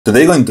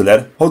Today we're going to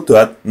learn how to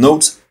add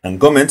notes and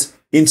comments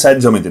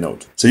inside Geometry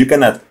Notes, so you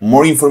can add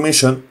more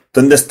information to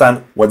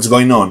understand what's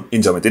going on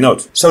in Geometry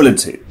Notes. So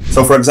let's see.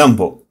 So for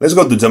example, let's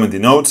go to Geometry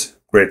Notes,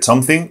 create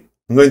something.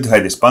 I'm going to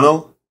hide this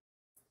panel,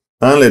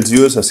 and let's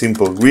use a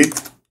simple grid.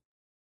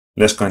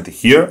 Let's connect it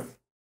here.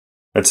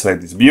 Let's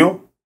select this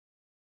view,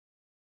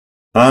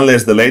 and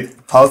let's delete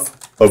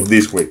half of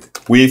this grid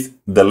with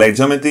delete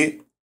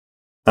geometry,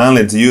 and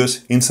let's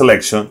use in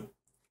selection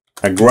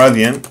a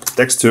gradient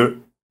texture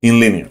in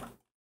linear.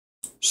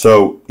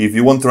 So if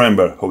you want to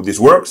remember how this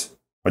works,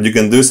 what you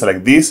can do is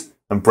select this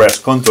and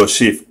press Ctrl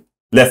Shift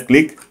left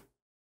click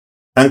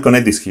and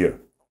connect this here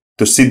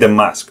to see the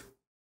mask.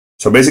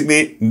 So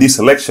basically this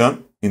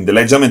selection in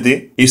delete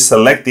geometry is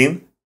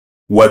selecting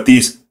what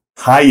is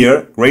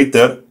higher,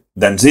 greater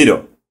than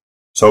 0.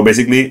 So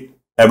basically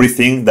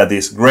everything that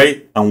is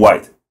gray and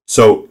white.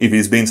 So if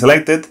it's being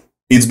selected,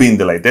 it's being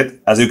deleted,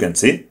 as you can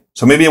see.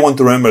 So maybe I want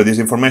to remember this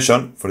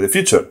information for the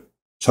future.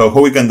 So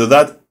how we can do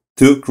that?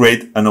 To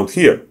create a note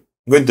here.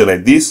 I'm going to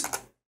delete this.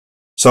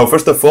 So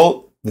first of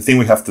all, the thing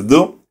we have to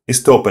do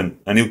is to open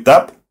a new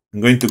tab.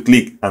 I'm going to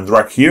click and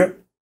drag here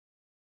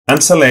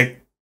and select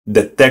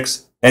the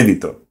text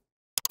editor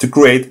to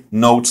create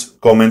notes,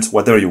 comments,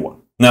 whatever you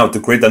want. Now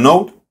to create a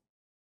note,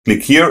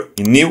 click here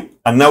in new,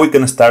 and now we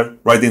can start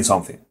writing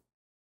something.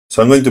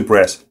 So I'm going to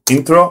press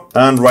intro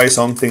and write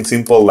something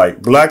simple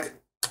like black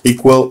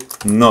equal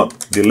not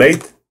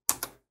delete,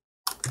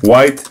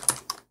 white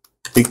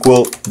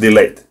equal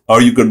delete.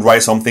 Or you could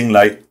write something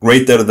like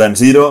greater than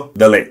 0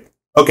 delete.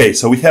 Okay,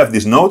 so we have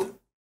this node,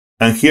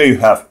 and here you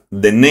have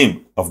the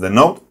name of the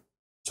node.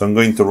 So I'm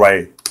going to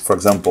write, for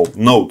example,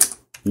 node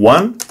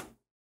 1.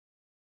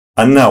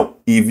 And now,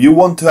 if you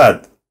want to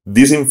add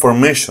this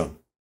information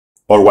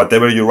or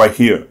whatever you write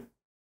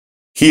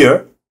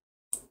here,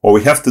 what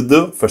we have to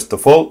do, first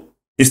of all,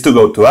 is to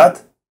go to Add,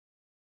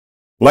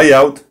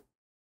 Layout,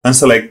 and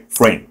select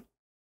Frame.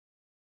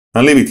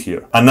 And leave it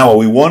here. And now what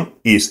we want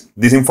is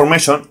this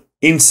information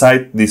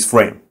inside this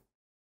frame.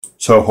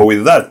 So how we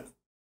do that?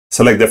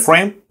 Select the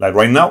frame, like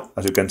right now,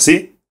 as you can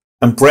see,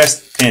 and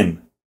press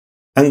N,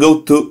 and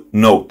go to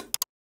Node.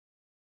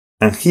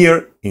 And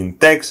here, in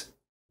text,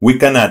 we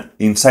can add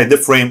inside the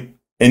frame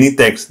any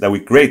text that we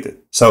created.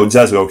 So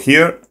just go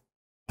here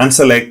and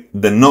select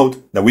the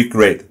node that we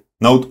created,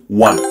 node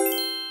 1.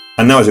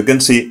 And now, as you can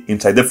see,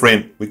 inside the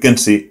frame, we can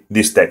see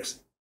this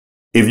text.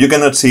 If you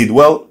cannot see it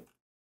well,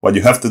 what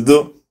you have to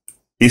do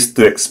is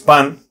to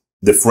expand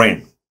the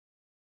frame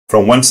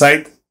from one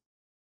side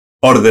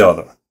or the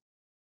other.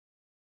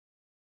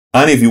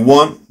 And if you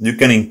want, you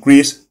can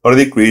increase or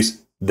decrease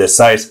the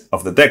size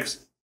of the text.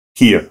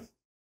 Here,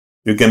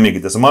 you can make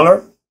it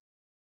smaller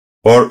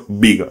or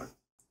bigger.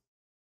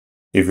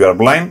 If you are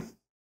blind,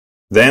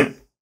 then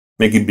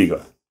make it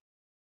bigger.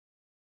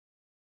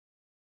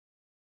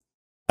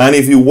 And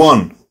if you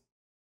want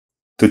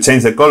to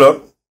change the color,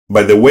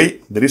 by the way,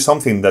 there is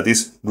something that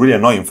is really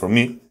annoying for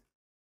me,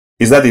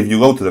 is that if you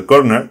go to the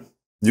corner,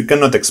 you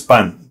cannot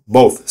expand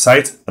both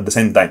sides at the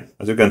same time,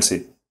 as you can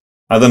see.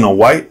 I don't know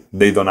why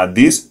they don't add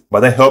this,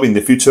 but I hope in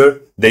the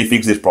future they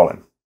fix this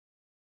problem.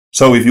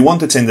 So if you want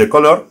to change the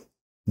color,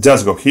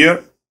 just go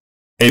here,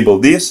 enable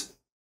this,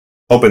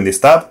 open this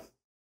tab,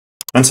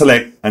 and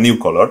select a new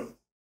color.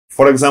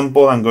 For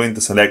example, I'm going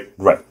to select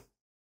red.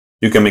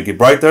 You can make it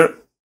brighter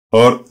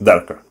or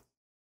darker.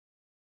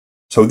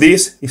 So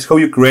this is how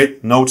you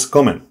create notes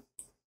comment.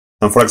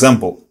 And for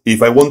example,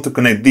 if I want to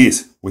connect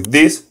this with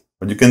this,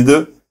 what you can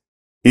do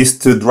is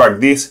to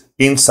drag this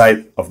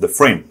inside of the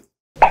frame.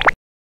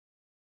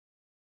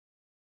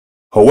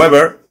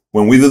 However,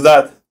 when we do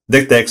that,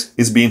 the text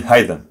is being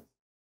hidden.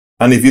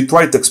 And if you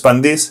try to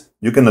expand this,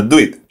 you cannot do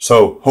it.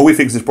 So how we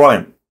fix this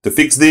problem? To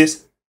fix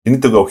this, you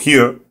need to go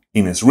here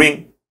in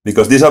string,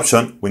 because this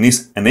option, when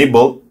it's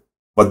enabled,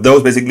 what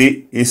does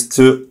basically is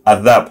to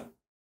adapt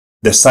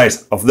the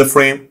size of the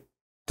frame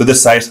to the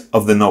size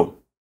of the node.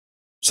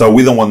 So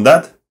we don't want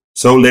that,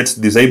 so let's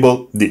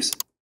disable this.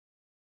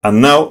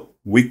 And now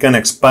we can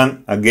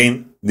expand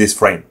again this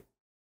frame.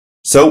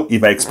 So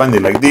if I expand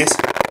it like this,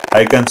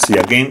 I can see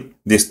again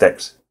this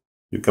text.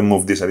 You can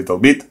move this a little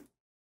bit.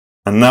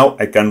 And now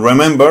I can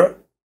remember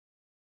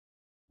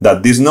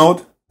that this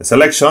node, the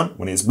selection,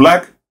 when it's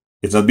black,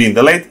 it's not being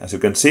delayed, as you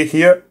can see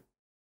here.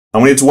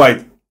 And when it's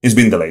white, it's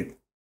being delayed.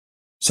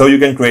 So you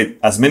can create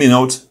as many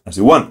nodes as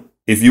you want.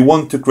 If you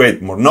want to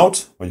create more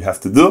nodes, what you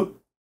have to do,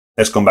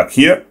 let's come back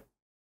here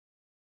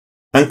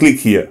and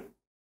click here,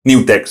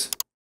 new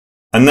text.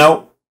 And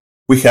now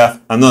we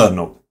have another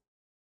node.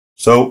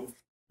 So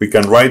we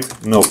can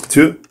write node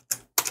 2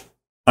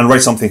 and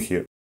write something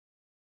here.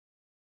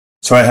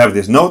 So I have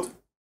this node,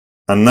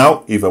 and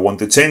now if I want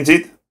to change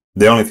it,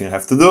 the only thing I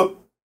have to do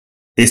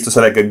is to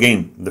select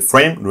again the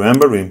frame,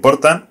 remember, really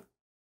important,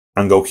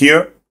 and go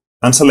here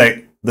and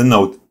select the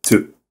node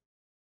 2.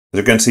 As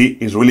you can see,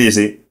 it's really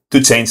easy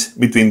to change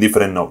between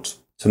different nodes.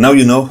 So now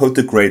you know how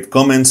to create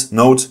comments,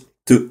 nodes,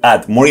 to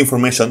add more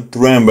information to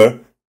remember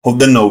how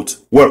the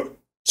nodes work.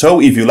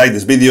 So if you like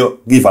this video,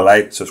 give a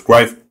like,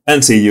 subscribe,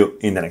 and see you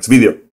in the next video.